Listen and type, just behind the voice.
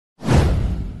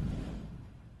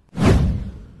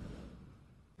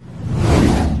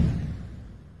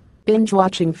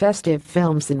Binge-watching festive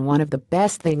films is one of the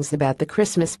best things about the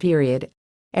Christmas period.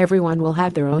 Everyone will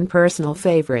have their own personal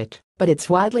favorite, but it's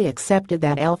widely accepted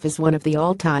that Elf is one of the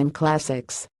all-time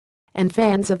classics. And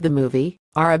fans of the movie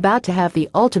are about to have the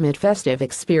ultimate festive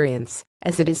experience,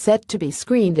 as it is set to be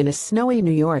screened in a snowy New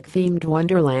York-themed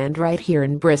wonderland right here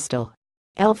in Bristol.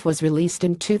 Elf was released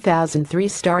in 2003,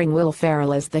 starring Will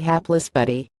Ferrell as the hapless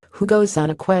Buddy, who goes on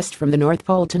a quest from the North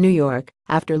Pole to New York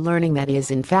after learning that he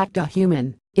is in fact a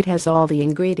human. It has all the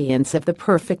ingredients of the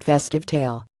perfect festive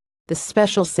tale. The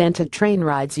special Santa train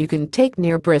rides you can take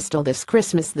near Bristol this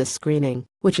Christmas. The screening,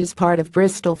 which is part of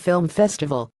Bristol Film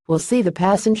Festival, will see the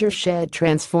passenger shed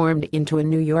transformed into a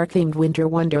New York-themed winter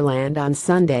wonderland on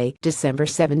Sunday, December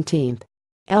 17th.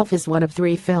 Elf is one of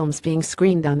 3 films being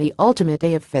screened on the ultimate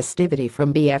day of festivity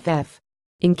from BFF.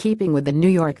 In keeping with the New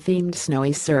York-themed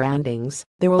snowy surroundings,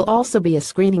 there will also be a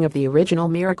screening of the original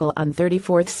Miracle on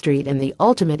 34th Street and the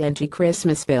ultimate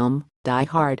anti-Christmas film, Die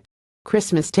Hard.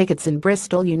 Christmas tickets in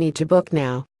Bristol you need to book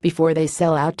now, before they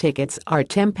sell out. Tickets are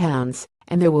 £10,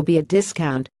 and there will be a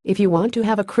discount if you want to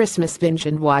have a Christmas binge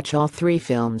and watch all 3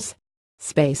 films.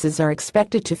 Spaces are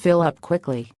expected to fill up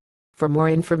quickly. For more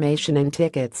information and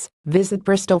tickets, visit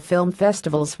Bristol Film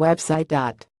Festival's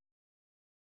website.